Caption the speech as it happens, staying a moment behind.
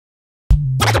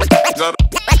that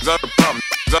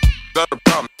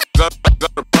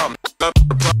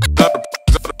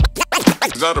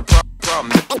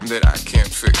I can't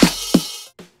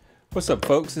fix? What's up,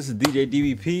 folks? This is DJ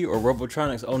DVP or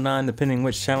Robotronics09, depending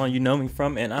which channel you know me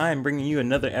from, and I am bringing you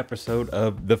another episode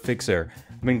of The Fixer.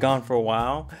 I've been gone for a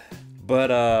while, but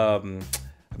I've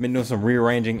been doing some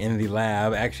rearranging in the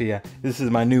lab. Actually, this is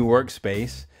my new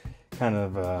workspace. Kind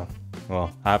of,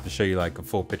 well, I have to show you like a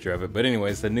full picture of it, but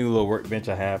anyway, it's a new little workbench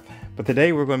I have. But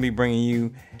today we're going to be bringing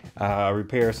you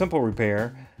a simple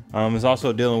repair. It's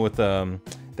also dealing with the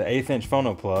 1/8 inch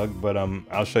phono plug, but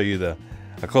I'll show you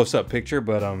a close-up picture.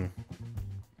 But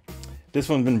this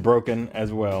one's been broken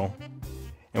as well,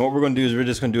 and what we're going to do is we're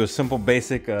just going to do a simple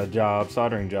basic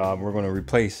soldering job. We're going to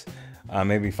replace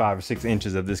maybe 5 or 6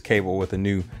 inches of this cable with a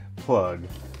new plug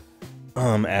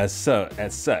as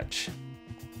such.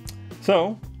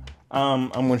 So I'm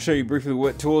going to show you briefly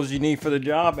what tools you need for the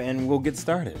job, and we'll get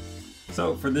started.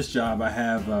 So for this job, I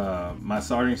have my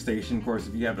soldering station. Of course,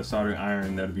 if you have a soldering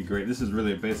iron, that'd be great. This is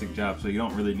really a basic job, so you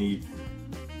don't really need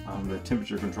the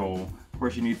temperature control. Of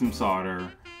course, you need some solder,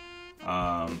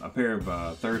 a pair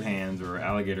of third hands or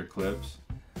alligator clips.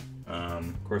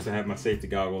 Of course, I have my safety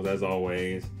goggles as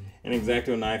always, an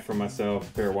X-Acto knife for myself,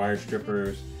 a pair of wire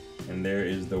strippers, and there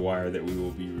is the wire that we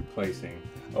will be replacing.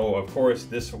 Oh, of course,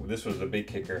 this was a big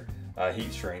kicker,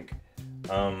 heat shrink.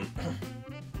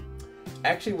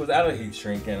 Actually was out of heat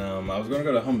shrink, and I was going to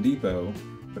go to Home Depot,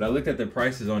 but I looked at the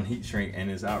prices on heat shrink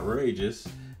and it's outrageous,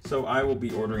 so I will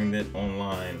be ordering it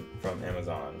online from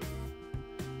Amazon.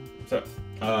 So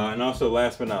and also,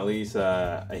 last but not least,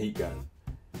 a heat gun.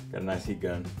 Got a nice heat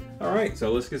gun. All right,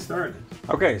 so let's get started.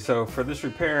 Okay, so for this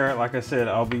repair, like I said,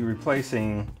 I'll be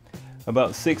replacing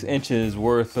about 6 inches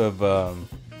worth of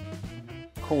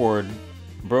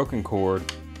broken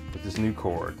cord with this new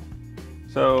cord.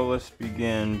 So let's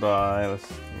begin by, let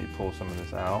me pull some of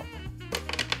this out.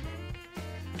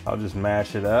 I'll just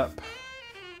match it up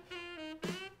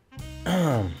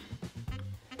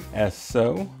as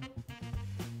so.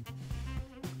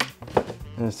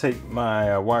 And let's take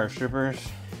my wire strippers.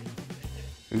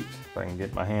 Oops, if I can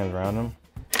get my hands around them.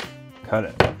 Cut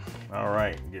it. All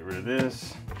right, get rid of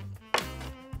this.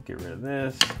 Get rid of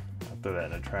this. I'll throw that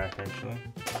in the trash actually.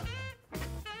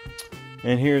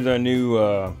 And here's our new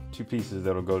 2 pieces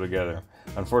that'll go together.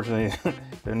 Unfortunately,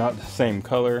 they're not the same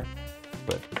color,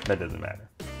 but that doesn't matter,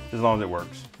 as long as it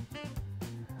works.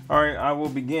 All right, I will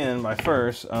begin by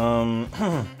first, let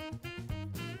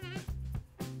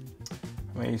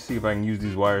me see if I can use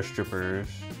these wire strippers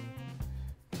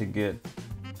to get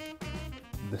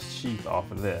the sheath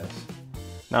off of this.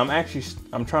 Now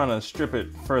I'm trying to strip it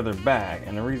further back,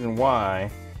 and the reason why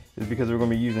is because we're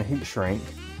going to be using heat shrink.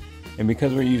 And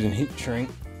because we're using heat shrink,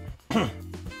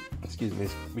 excuse me,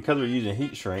 because we're using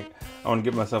heat shrink, I want to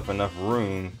give myself enough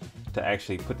room to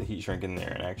actually put the heat shrink in there.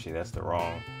 And actually, that's the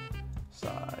wrong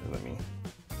side. Let me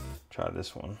try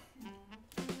this one.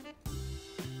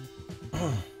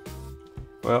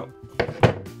 Well,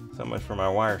 so much for my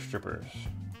wire strippers.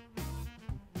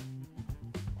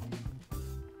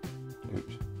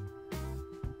 Oops.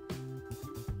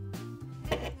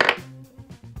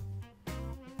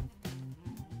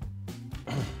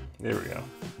 There we go.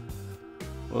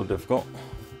 A little difficult.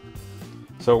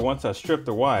 So once I strip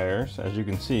the wires, as you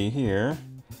can see here,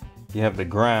 you have the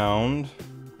ground,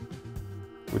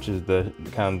 which is the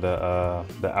kind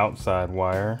of the outside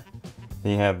wire.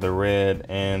 Then you have the red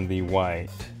and the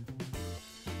white.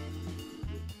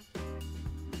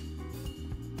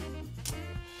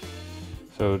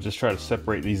 So just try to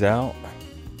separate these out.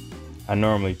 I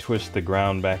normally twist the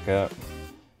ground back up.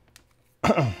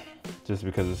 Just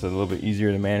because it's a little bit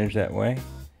easier to manage that way.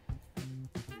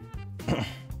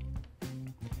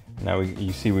 Now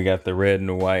you see we got the red and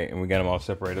the white, and we got them all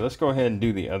separated. Let's go ahead and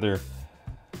do the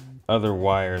other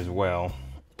wire as well.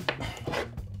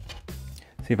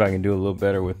 See if I can do a little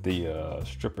better with the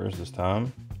strippers this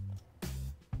time.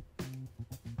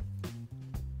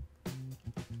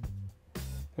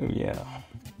 Oh yeah.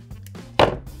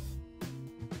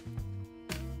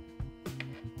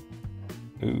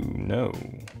 Ooh, no.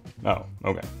 Oh,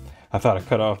 okay. I thought I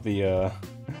cut off the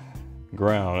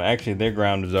ground. Actually, their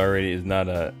ground is not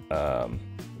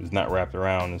wrapped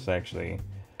around. It's actually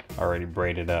already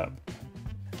braided up.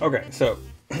 Okay, so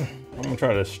I'm gonna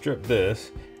try to strip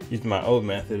this using my old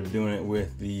method of doing it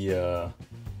with the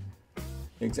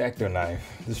X-Acto knife.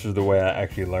 This was the way I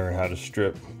actually learned how to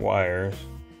strip wires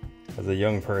as a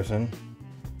young person.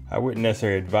 I wouldn't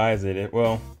necessarily advise it.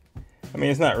 Well, I mean,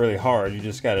 it's not really hard. You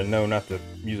just got to know not to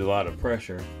use a lot of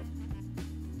pressure.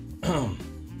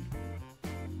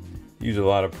 Use a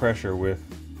lot of pressure with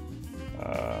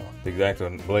the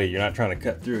X-Acto blade. You're not trying to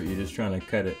cut through it. You're just trying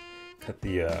to cut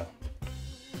the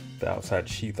outside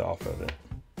sheath off of it.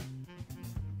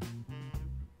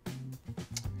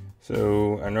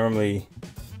 So I normally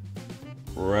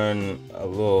run a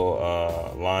little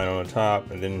line on the top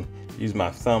and then use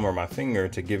my thumb or my finger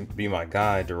to be my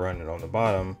guide to run it on the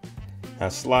bottom. I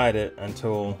slide it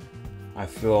until I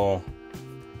feel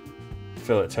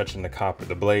it touching the copper,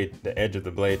 the edge of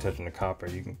the blade touching the copper.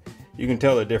 You can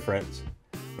tell the difference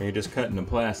when you're just cutting the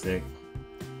plastic.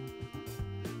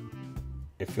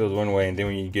 It feels one way, and then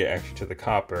when you get actually to the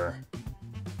copper,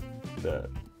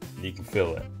 you can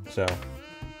feel it. So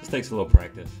this takes a little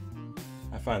practice.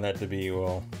 I find that to be,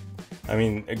 well, I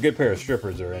mean, a good pair of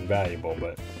strippers are invaluable,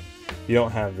 but if you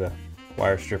don't have the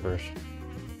wire strippers,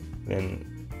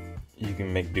 then you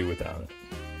can make do without it.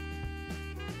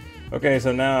 Okay,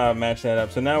 so now I've matched that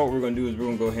up. So now what we're going to do is we're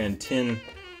going to go ahead and tin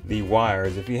the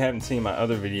wires. If you haven't seen my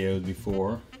other videos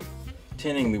before,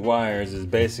 tinning the wires is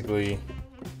basically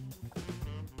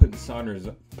putting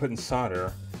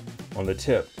solder on the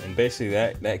tip, and basically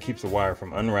that keeps the wire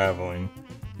from unraveling,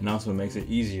 and also makes it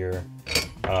easier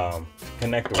to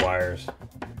connect the wires.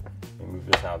 Move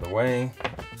this out of the way.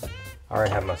 I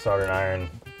already have my soldering iron.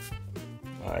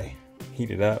 I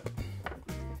heat it up.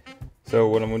 So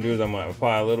what I'm going to do is I'm going to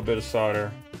apply a little bit of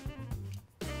solder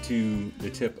to the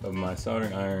tip of my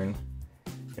soldering iron,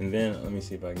 and then let me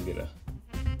see if I can get a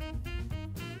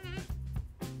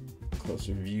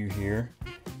closer view here.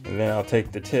 And then I'll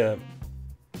take the tip,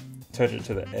 touch it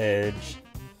to the edge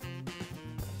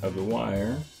of the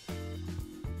wire,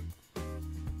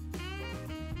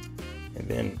 and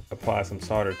then apply some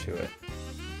solder to it.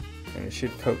 And it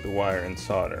should coat the wire in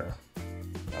solder.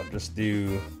 I'll just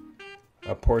do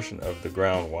a portion of the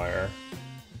ground wire,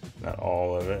 not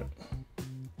all of it.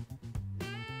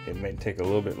 It may take a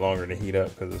little bit longer to heat up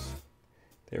because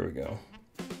there we go.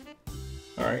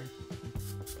 All right.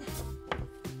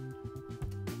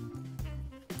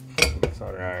 Put my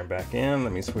soldering iron back in.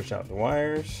 Let me switch out the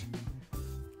wires.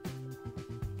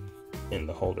 In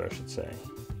the holder, I should say.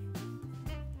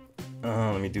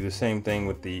 Let me do the same thing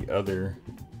with the other.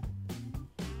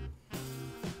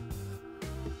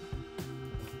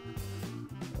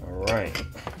 Alright.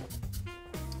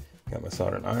 Got my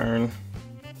soldering iron.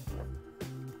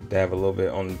 Dab a little bit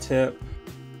on the tip.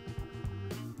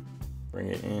 Bring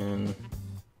it in.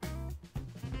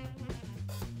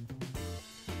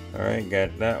 Alright,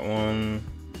 got that one.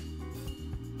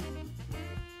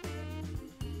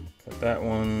 Got that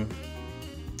one.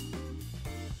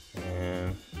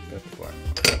 And got the black.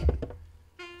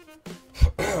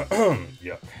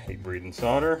 Yuck, hate breathing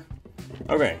solder.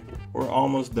 Okay, we're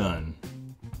almost done.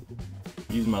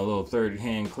 Use my little third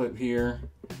hand clip here.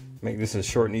 Make this a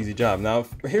short and easy job. Now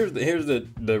here's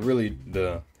the really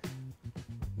the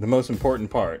most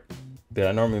important part that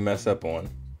I normally mess up on.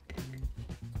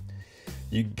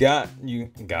 You have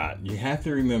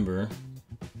to remember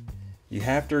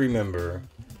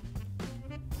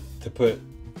to put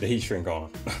the heat shrink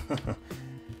on.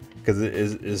 Because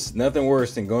it's nothing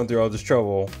worse than going through all this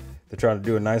trouble to try to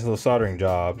do a nice little soldering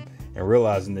job and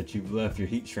realizing that you've left your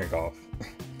heat shrink off.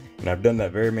 And I've done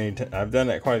that I've done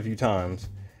that quite a few times.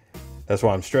 That's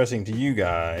why I'm stressing to you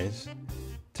guys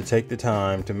to take the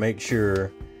time to make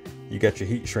sure you got your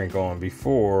heat shrink on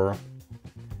before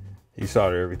you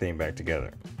solder everything back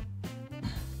together.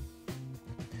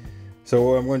 So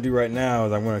what I'm going to do right now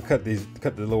is I'm going to cut the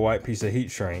little white piece of heat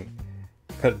shrink,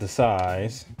 cut it to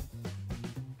size,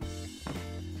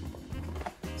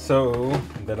 so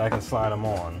that I can slide them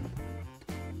on.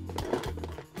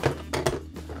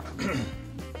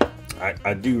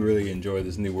 I do really enjoy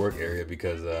this new work area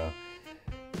because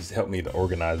it's helped me to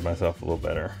organize myself a little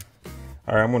better.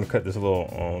 All right, I'm gonna cut this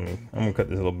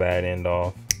little bad end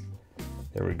off.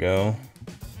 There we go.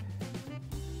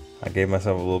 I gave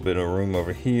myself a little bit of room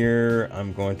over here.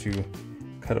 I'm going to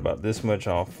cut about this much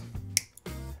off.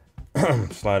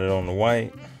 Slide it on the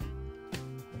white.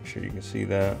 Make sure you can see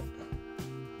that.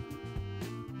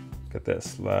 Get that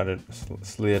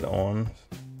slid on.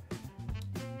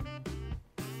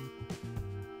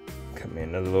 Cut me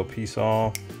another little piece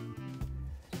off.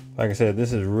 Like I said,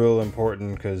 this is real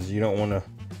important because you don't want to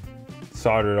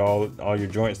solder all your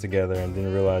joints together and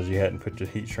then realize you hadn't put your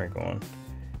heat shrink on.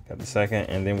 Got the second,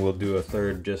 and then we'll do a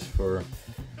third just for.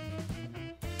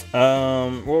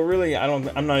 Well, really, I'm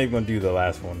not even gonna do the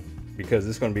last one because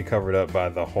it's gonna be covered up by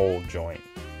the whole joint.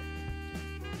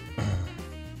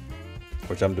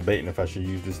 Which I'm debating if I should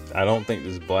use this. I don't think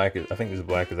this black is. I think this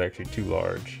black is actually too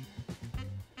large.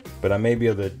 But I may be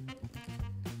able to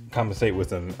compensate with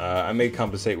some. I may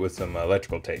compensate with some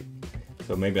electrical tape.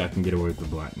 So maybe I can get away with the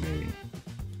black, maybe.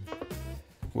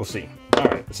 we'll see. All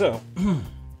right, so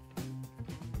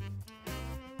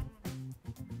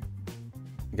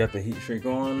got the heat shrink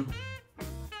on.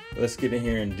 Let's get in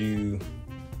here and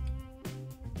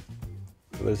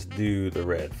let's do the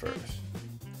red first.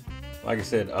 Like I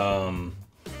said,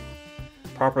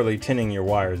 properly tinning your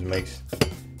wires makes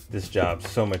this job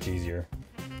so much easier.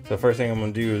 So first thing I'm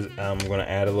gonna do is I'm gonna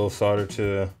add a little solder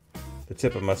to the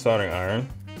tip of my soldering iron.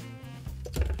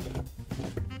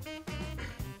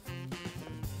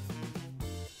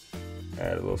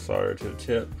 Add a little solder to the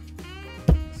tip.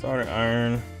 Soldering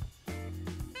iron.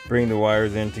 Bring the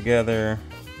wires in together.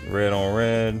 Red on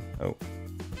red. Oh.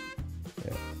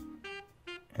 Yeah.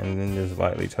 And then just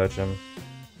lightly touch them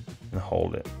and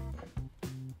hold it.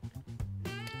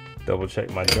 Double check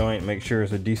my joint, make sure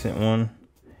it's a decent one.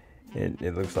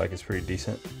 It looks like it's pretty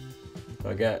decent. So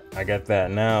I got that.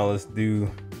 Now let's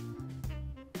do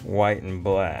white and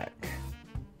black.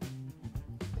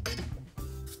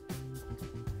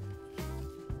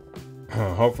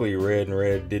 Hopefully red and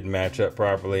red did match up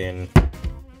properly, and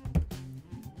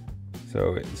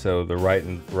so the right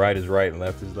is right and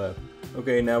left is left.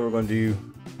 Okay, now we're gonna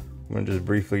just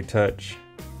briefly touch.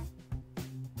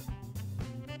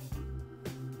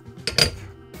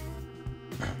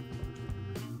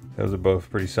 Those are both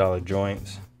pretty solid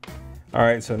joints. All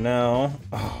right, so now,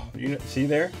 see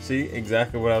there? See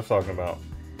exactly what I was talking about.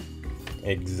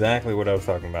 Exactly what I was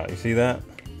talking about. You see that?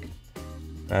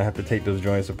 I have to take those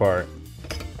joints apart.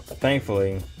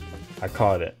 Thankfully, I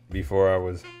caught it before I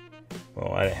was,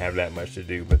 well, I didn't have that much to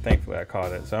do, but thankfully I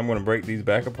caught it. So I'm gonna break these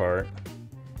back apart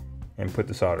and put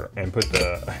the solder and put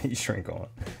the heat shrink on.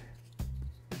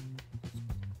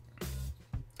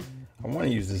 I want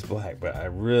to use this black, but I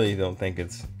really don't think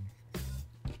it's,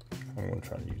 I'm gonna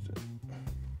try to use it.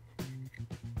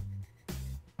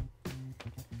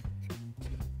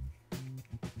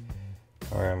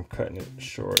 All right, I'm cutting it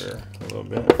shorter a little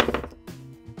bit.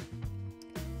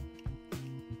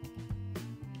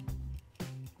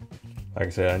 Like I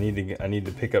said, I need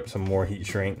to pick up some more heat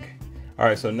shrink. All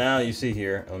right, so now you see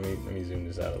here. Let me zoom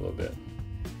this out a little bit.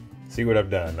 See what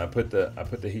I've done? I put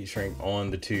the heat shrink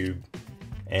on the tube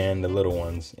and the little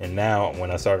ones, and now when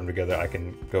I start them together, I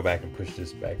can go back and push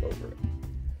this back over it.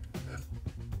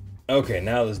 Okay,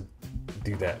 now let's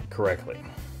do that correctly.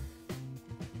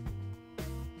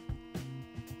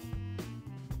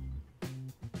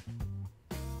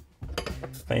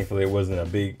 Thankfully, it wasn't a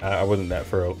big, I wasn't that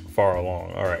far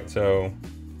along. All right, so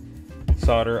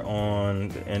solder on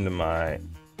the end of my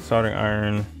soldering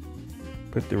iron,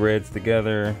 put the reds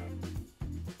together,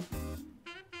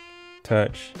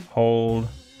 touch, hold,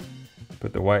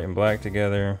 put the white and black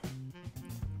together,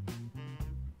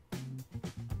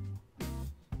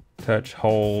 touch,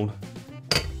 hold.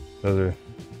 Those are,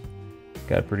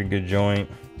 got a pretty good joint.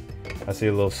 I see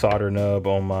a little solder nub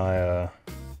on my,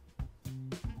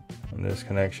 on this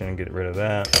connection, and get rid of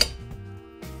that.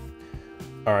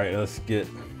 All right, let's get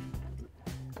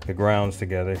the grounds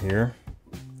together here.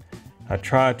 I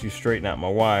tried to straighten out my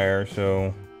wire,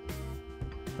 so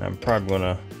I'm probably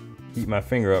gonna heat my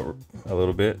finger up a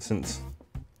little bit since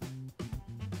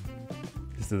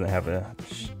this doesn't have a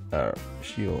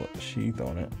sheath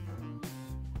on it.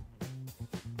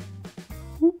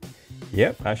 Whoop.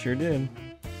 Yep, I sure did.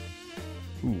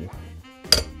 Ooh,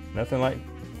 nothing like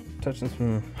touching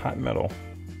some hot metal.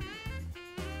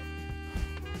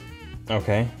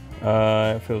 Okay,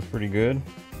 it feels pretty good.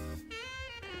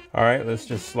 All right, let's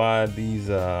just slide these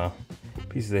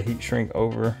pieces of heat shrink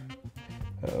over.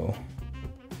 Oh,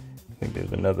 I think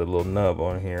there's another little nub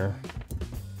on here.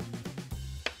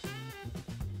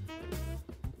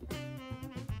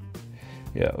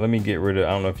 Yeah, let me get rid of,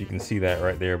 I don't know if you can see that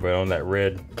right there, but on that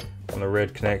red, on the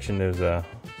red connection, there's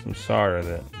some solder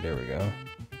that, there we go.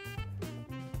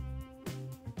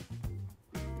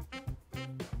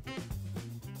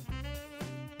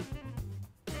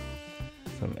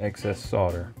 Some excess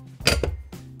solder.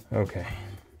 Okay.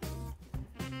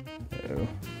 So.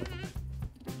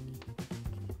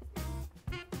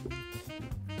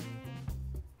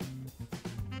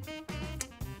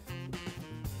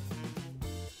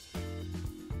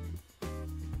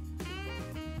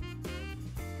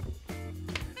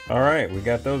 All right, we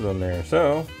got those on there.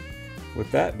 So,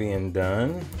 with that being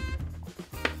done,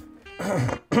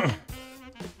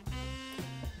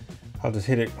 I'll just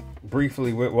hit it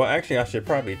briefly with, well, actually I should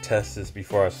probably test this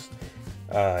before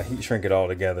I heat shrink it all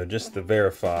together just to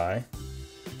verify.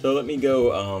 So let me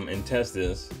go and test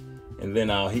this, and then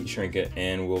I'll heat shrink it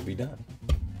and we'll be done.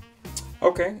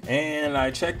 Okay, and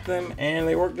I checked them and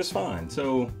they work just fine.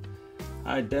 So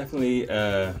I definitely,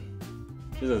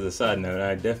 just as a side note,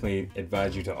 I definitely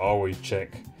advise you to always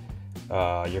check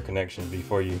your connections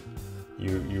before you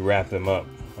wrap them up,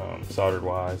 soldered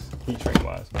wise, heat shrink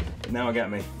wise. Now I got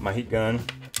my heat gun.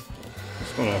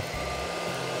 Just gonna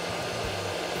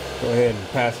go ahead and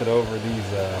pass it over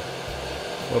these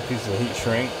little pieces of heat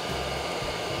shrink.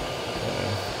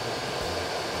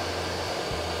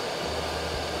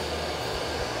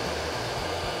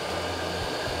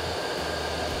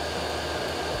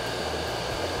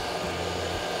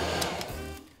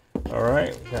 All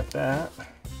right, we got that.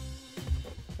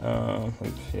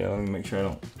 Yeah, let me make sure I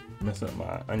don't mess up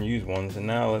my unused ones. And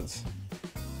now let's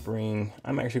bring,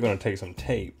 I'm actually going to take some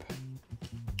tape.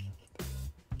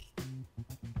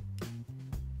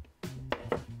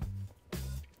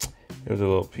 There's a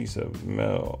little piece of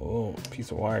metal, a little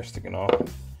piece of wire sticking off.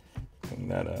 Clean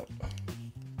that up.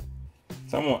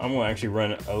 So I'm gonna actually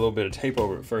run a little bit of tape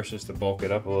over it first just to bulk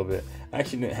it up a little bit. I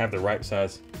actually didn't have the right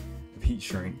size of heat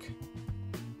shrink.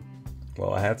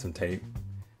 Well, I had some tape.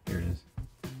 Here it is.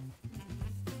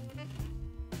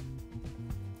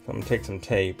 So I'm gonna take some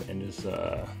tape and just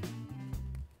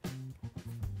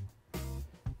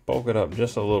bulk it up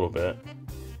just a little bit,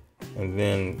 and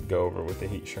then go over with the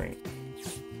heat shrink.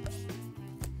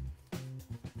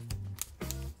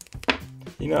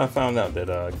 You know, I found out that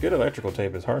good electrical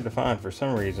tape is hard to find for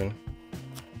some reason.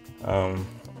 I've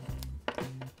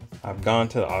gone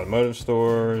to the automotive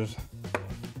stores,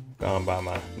 gone by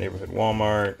my neighborhood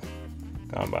Walmart,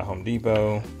 gone by Home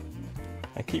Depot.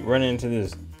 I keep running into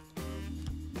this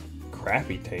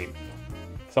crappy tape.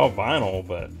 It's all vinyl,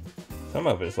 but some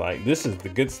of it's like, this is the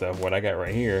good stuff, what I got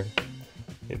right here.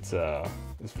 It's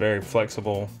very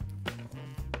flexible.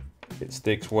 It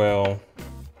sticks well.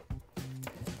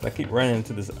 I keep running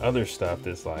into this other stuff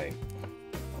that's like,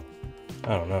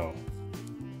 I don't know.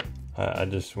 I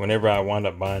just, whenever I wind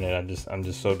up buying it, I'm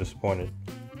just so disappointed.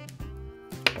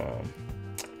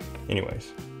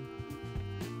 Anyways,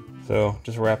 so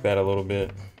just wrap that a little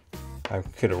bit. I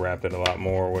could have wrapped it a lot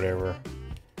more or whatever.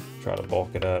 Try to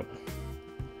bulk it up.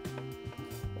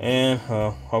 And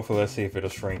hopefully let's see if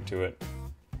it'll shrink to it.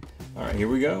 All right, here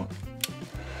we go.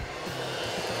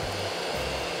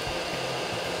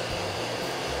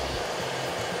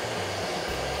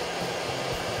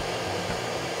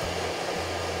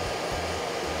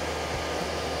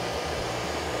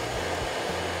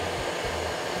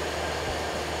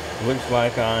 Looks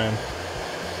like I'm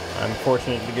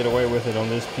fortunate to get away with it on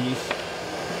this piece,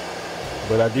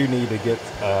 but I do need to get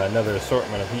another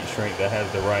assortment of heat shrink that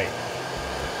has the right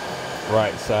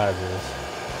sizes.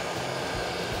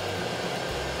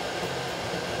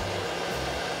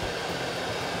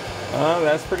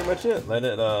 That's pretty much it. Let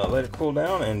it cool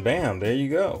down, and bam, there you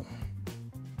go.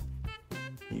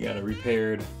 You got a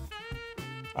repaired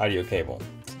audio cable.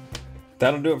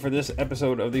 That'll do it for this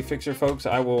episode of The Fixer, folks.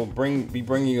 I will be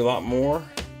bringing you a lot more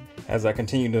as I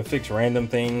continue to fix random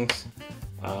things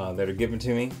that are given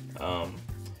to me. So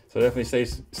definitely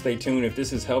stay tuned. If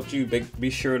this has helped you, be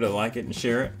sure to like it and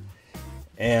share it.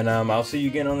 And I'll see you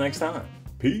again on the next time.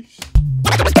 Peace.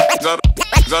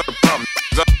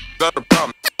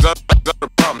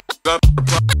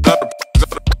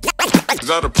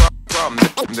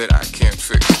 That I can't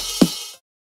fix.